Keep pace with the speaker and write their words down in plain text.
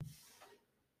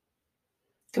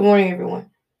Good morning, everyone.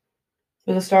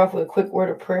 We're going to start off with a quick word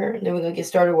of prayer, and then we're going to get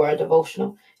started with our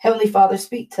devotional. Heavenly Father,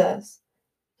 speak to us.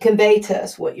 Convey to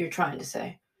us what you're trying to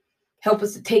say. Help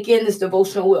us to take in this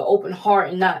devotional with an open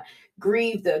heart and not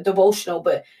grieve the devotional,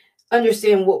 but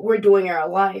understand what we're doing in our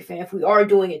life, and if we are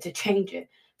doing it, to change it.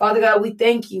 Father God, we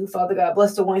thank you. Father God,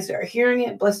 bless the ones that are hearing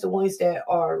it. Bless the ones that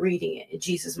are reading it. In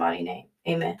Jesus' mighty name,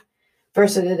 amen.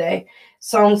 Verse of the day,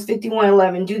 Psalms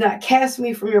 51:11. Do not cast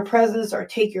me from your presence or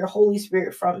take your Holy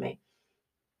Spirit from me.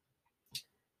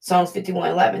 Psalms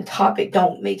 51:11. Topic,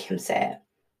 don't make him sad.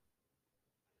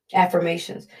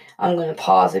 Affirmations. I'm going to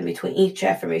pause in between each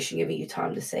affirmation, giving you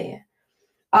time to say it.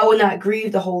 I will not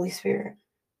grieve the Holy Spirit.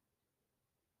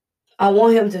 I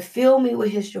want him to fill me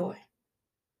with his joy.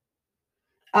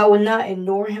 I will not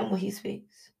ignore him when he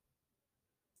speaks.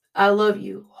 I love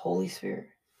you, Holy Spirit.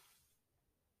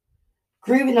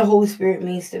 Grieving the Holy Spirit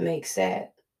means to make sad.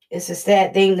 It's a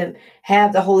sad thing to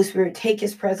have the Holy Spirit take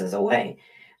his presence away.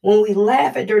 When we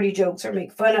laugh at dirty jokes or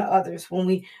make fun of others, when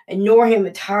we ignore him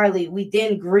entirely, we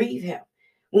then grieve him.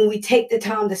 When we take the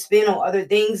time to spend on other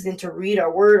things than to read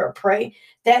our word or pray,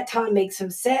 that time makes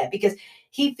him sad because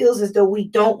he feels as though we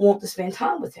don't want to spend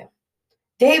time with him.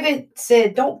 David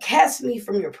said, don't cast me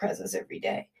from your presence every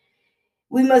day.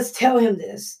 We must tell him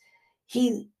this.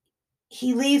 He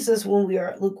leaves us when we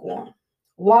are lukewarm.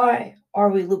 Why are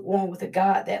we lukewarm with a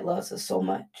God that loves us so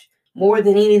much? More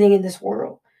than anything in this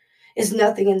world. It's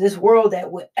nothing in this world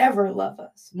that would ever love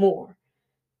us more.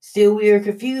 Still, we are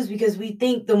confused because we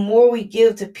think the more we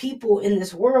give to people in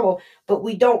this world, but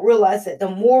we don't realize that the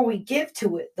more we give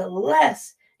to it, the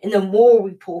less and the more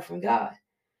we pull from God.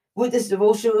 With this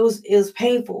devotion, it was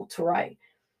painful to write.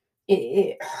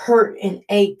 It hurt and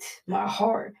ached my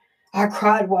heart. I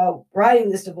cried while writing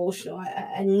this devotional.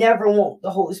 I never want the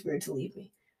Holy Spirit to leave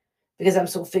me because I'm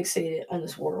so fixated on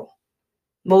this world.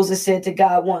 Moses said to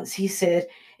God once, he said,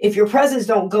 if your presence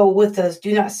don't go with us,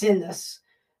 do not send us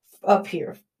up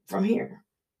here from here.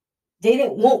 They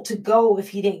didn't want to go if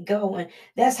he didn't go. And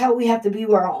that's how we have to be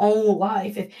with our own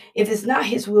life. If it's not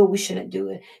his will, we shouldn't do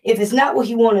it. If it's not what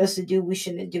he wanted us to do, we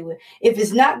shouldn't do it. If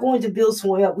it's not going to build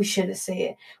someone up, we shouldn't say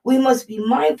it. We must be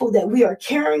mindful that we are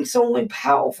carrying someone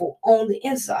powerful on the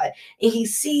inside. And he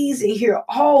sees and hears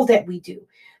all that we do.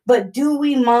 But do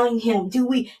we mind him? Do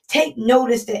we take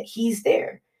notice that he's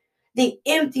there? The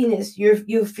emptiness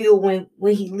you feel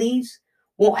when he leaves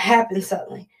won't happen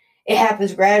suddenly. It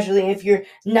happens gradually. If you're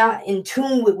not in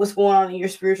tune with what's going on in your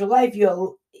spiritual life,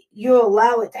 you'll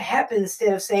allow it to happen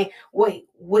instead of saying, wait,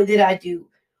 what did I do?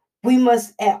 We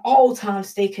must at all times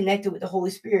stay connected with the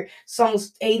Holy Spirit.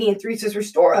 Psalms 80:3 says,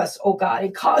 restore us, O God,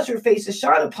 and cause your face to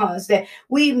shine upon us that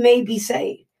we may be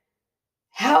saved.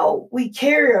 How we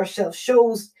carry ourselves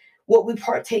shows what we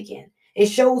partake in. It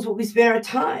shows what we spend our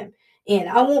time in.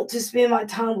 I want to spend my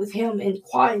time with him in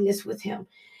quietness with him.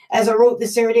 As I wrote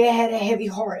this Saturday, I had a heavy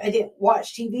heart. I didn't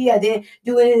watch TV. I didn't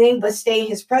do anything but stay in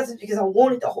his presence because I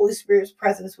wanted the Holy Spirit's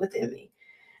presence within me.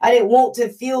 I didn't want to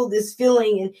feel this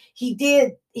feeling, and he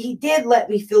did let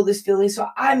me feel this feeling so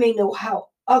I may know how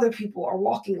other people are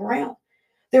walking around.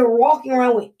 They're walking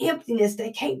around with emptiness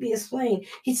that can't be explained.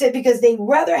 He said, because they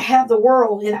rather have the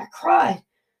world. And I cried.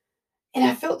 And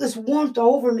I felt this warmth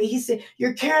over me. He said,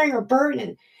 you're carrying a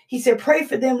burden. He said, pray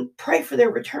for them, pray for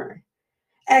their return.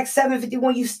 Acts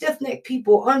 7:51, you stiff-necked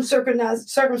people,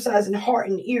 circumcised in heart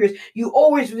and ears, you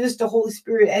always resist the Holy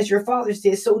Spirit as your fathers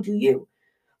did, so do you.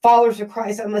 Followers of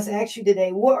Christ, I must ask you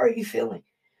today, what are you feeling?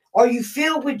 Are you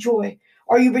filled with joy?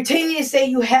 Are you pretending to say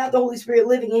you have the Holy Spirit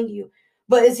living in you,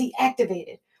 but is he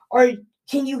activated? Or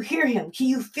can you hear him? Can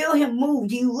you feel him move?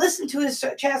 Do you listen to his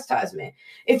chastisement?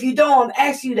 If you don't, I'm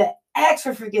asking you to ask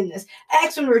for forgiveness.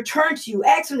 Ask him to return to you.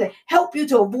 Ask him to help you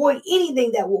to avoid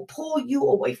anything that will pull you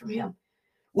away from him.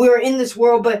 We're in this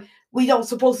world, but we don't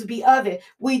supposed to be of it.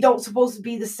 We don't supposed to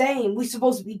be the same. We're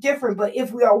supposed to be different. But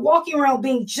if we are walking around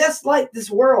being just like this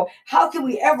world, how can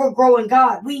we ever grow in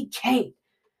God? We can't.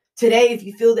 Today, if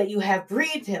you feel that you have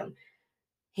grieved him,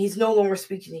 he's no longer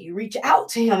speaking to you. Reach out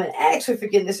to him and ask for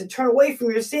forgiveness and turn away from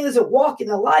your sins and walk in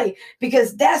the light,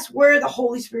 because that's where the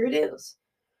Holy Spirit is.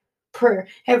 Prayer.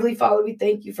 Heavenly Father, we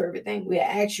thank you for everything. We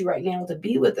ask you right now to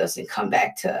be with us and come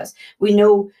back to us. We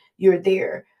know you're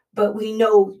there, but we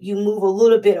know you move a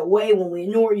little bit away when we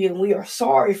ignore you, and we are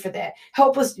sorry for that.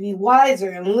 Help us to be wiser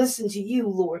and listen to you,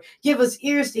 Lord. Give us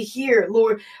ears to hear,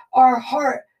 Lord. Our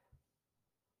heart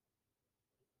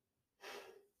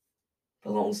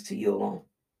belongs to you alone.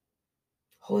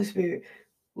 Holy Spirit,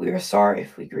 we are sorry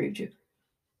if we grieved you.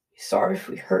 Sorry if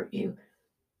we hurt you.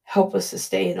 Help us to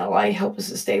stay in the light. Help us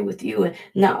to stay with you and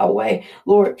not away.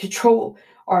 Lord, control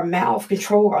our mouth,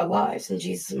 control our lives in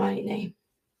Jesus' mighty name.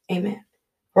 Amen.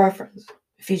 Reference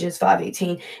Ephesians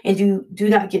 5:18. And do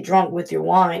not get drunk with your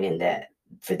wine, and that,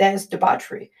 for that is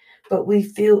debauchery. But be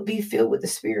filled with the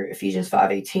Spirit. Ephesians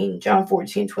 5:18. John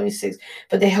 14:26.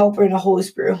 But the Helper and the Holy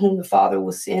Spirit, whom the Father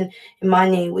will send in my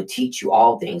name, will teach you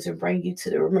all things and bring you to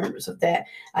the remembrance of that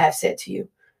I have said to you.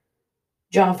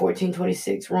 John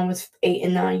 14:26. Romans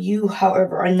 8:9. You,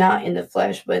 however, are not in the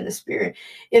flesh, but in the Spirit.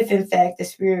 If in fact the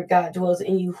Spirit of God dwells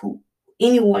in you,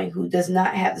 anyone who does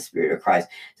not have the Spirit of Christ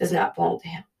does not belong to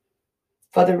him.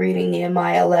 Further reading,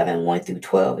 Nehemiah 11, 1 through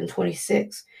 12 and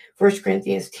 26. 1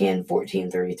 Corinthians 10, 14,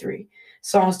 33.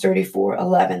 Psalms 34,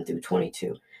 11 through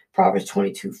 22. Proverbs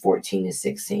 22, 14 and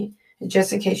 16. And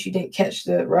just in case you didn't catch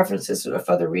the references to the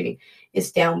further reading,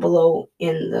 it's down below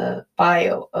in the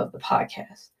bio of the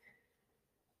podcast.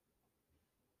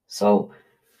 So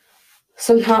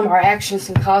sometimes our actions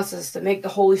can cause us to make the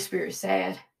Holy Spirit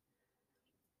sad.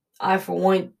 I, for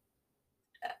one,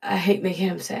 I hate making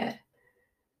him sad.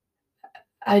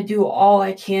 I do all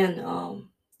I can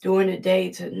during the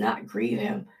day to not grieve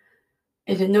him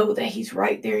and to know that he's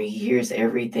right there. He hears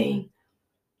everything.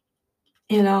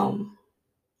 And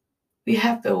we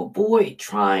have to avoid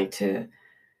trying to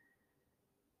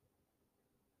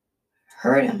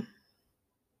hurt him.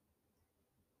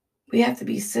 We have to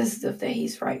be sensitive that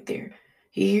he's right there.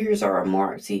 He hears our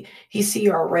remarks. He sees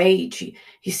our rage.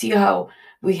 He sees how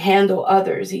we handle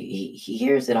others. He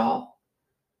hears it all.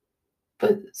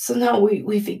 But somehow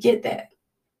we forget that.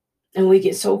 And we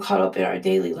get so caught up in our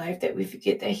daily life that we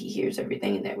forget that he hears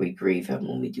everything and that we grieve him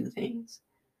when we do things.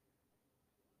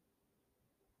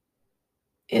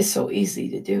 It's so easy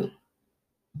to do.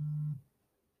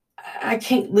 I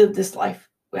can't live this life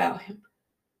without him.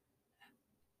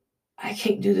 I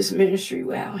can't do this ministry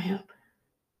without him.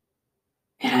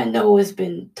 And I know it's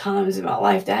been times in my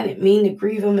life that I didn't mean to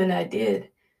grieve him, and I did.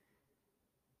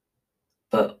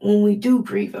 But when we do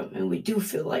grieve him and we do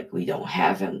feel like we don't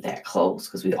have him that close,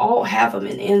 because we all have him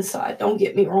in the inside, don't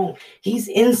get me wrong. He's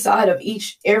inside of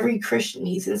every Christian.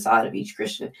 He's inside of each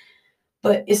Christian.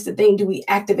 But it's the thing, do we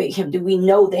activate him? Do we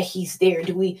know that he's there?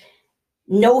 Do we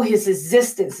know his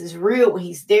existence is real?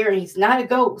 He's there. He's not a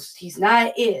ghost. He's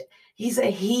not it. He's a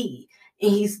he. And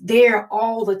he's there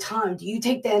all the time. Do you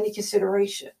take that into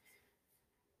consideration?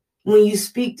 When you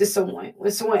speak to someone,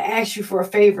 when someone asks you for a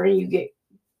favor and you get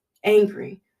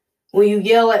angry, when you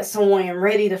yell at someone and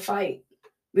ready to fight,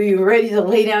 when you're ready to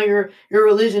lay down your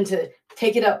religion to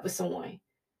take it up with someone,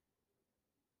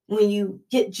 when you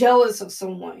get jealous of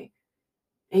someone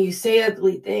and you say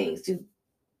ugly things, do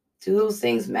those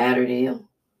things matter to you?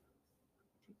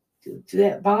 Do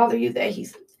that bother you that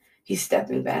he's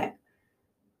stepping back?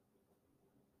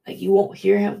 Like you won't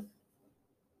hear him?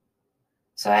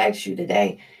 So I ask you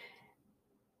today,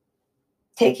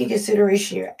 take in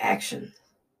consideration your actions.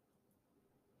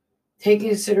 Take in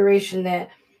consideration that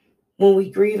when we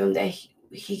grieve him, that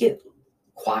he gets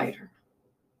quieter.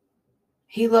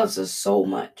 He loves us so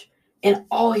much. And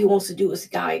all he wants to do is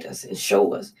guide us and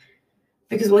show us.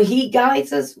 Because when he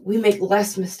guides us, we make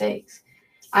less mistakes.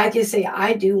 I can say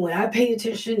I do. When I pay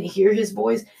attention and hear his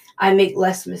voice, I make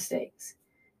less mistakes.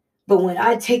 But when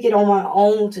I take it on my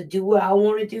own to do what I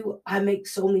want to do, I make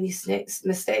so many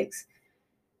mistakes.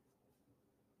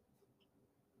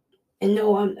 And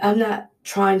no, I'm not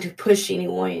trying to push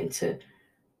anyone into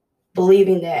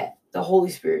believing that the Holy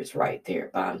Spirit's right there.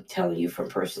 But I'm telling you from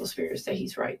personal experience that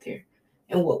he's right there.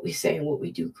 And what we say and what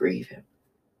we do grieve him.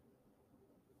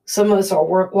 Some of us are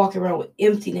walking around with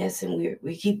emptiness, and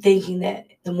we keep thinking that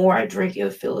the more I drink,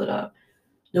 it'll fill it up.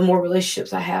 The more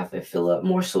relationships I have, it fill up.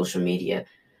 More social media,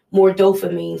 more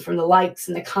dopamine from the likes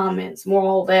and the comments, more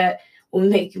all that will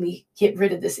make me get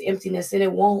rid of this emptiness, and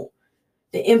it won't.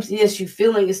 The emptiness you're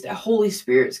feeling is the Holy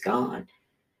Spirit's gone,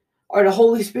 or the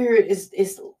Holy Spirit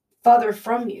is farther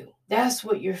from you. That's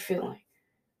what you're feeling.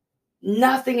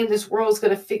 Nothing in this world is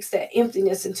going to fix that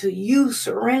emptiness until you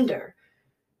surrender.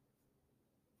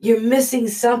 You're missing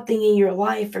something in your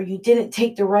life, or you didn't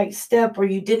take the right step, or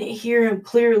you didn't hear him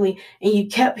clearly, and you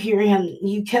kept hearing him,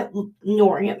 you kept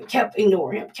ignoring him, kept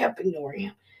ignoring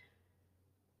him.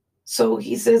 So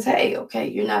he says, hey, okay,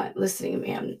 you're not listening to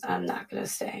me. I'm not going to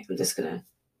stay. I'm just going to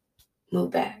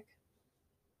move back.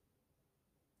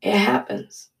 It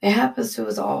happens. It happens to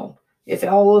us all. If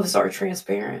all of us are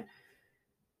transparent,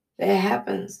 that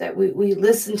happens, that we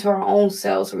listen to our own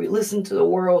selves, or we listen to the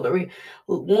world, or we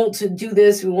want to do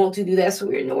this, we want to do that, so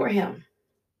we ignore him.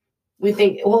 We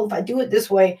think, well, if I do it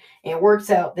this way and it works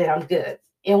out, then I'm good.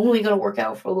 It's only going to work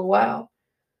out for a little while.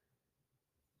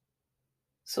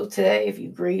 So today, if you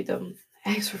grieve him,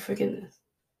 ask for forgiveness.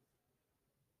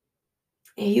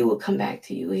 And he will come back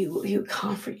to you. He will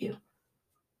comfort you.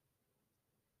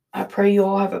 I pray you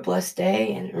all have a blessed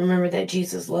day, and remember that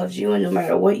Jesus loves you, and no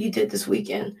matter what you did this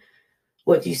weekend,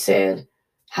 what you said,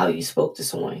 how you spoke to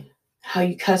someone, how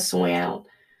you cussed someone out,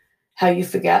 how you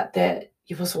forgot that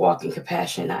you was walking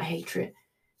compassion, not hatred,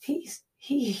 he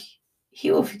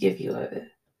will forgive you of it.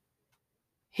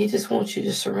 He just wants you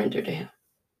to surrender to him.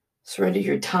 Surrender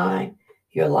your time,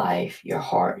 your life, your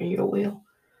heart, and your will.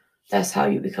 That's how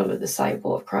you become a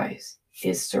disciple of Christ,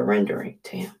 is surrendering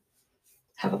to him.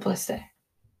 Have a blessed day.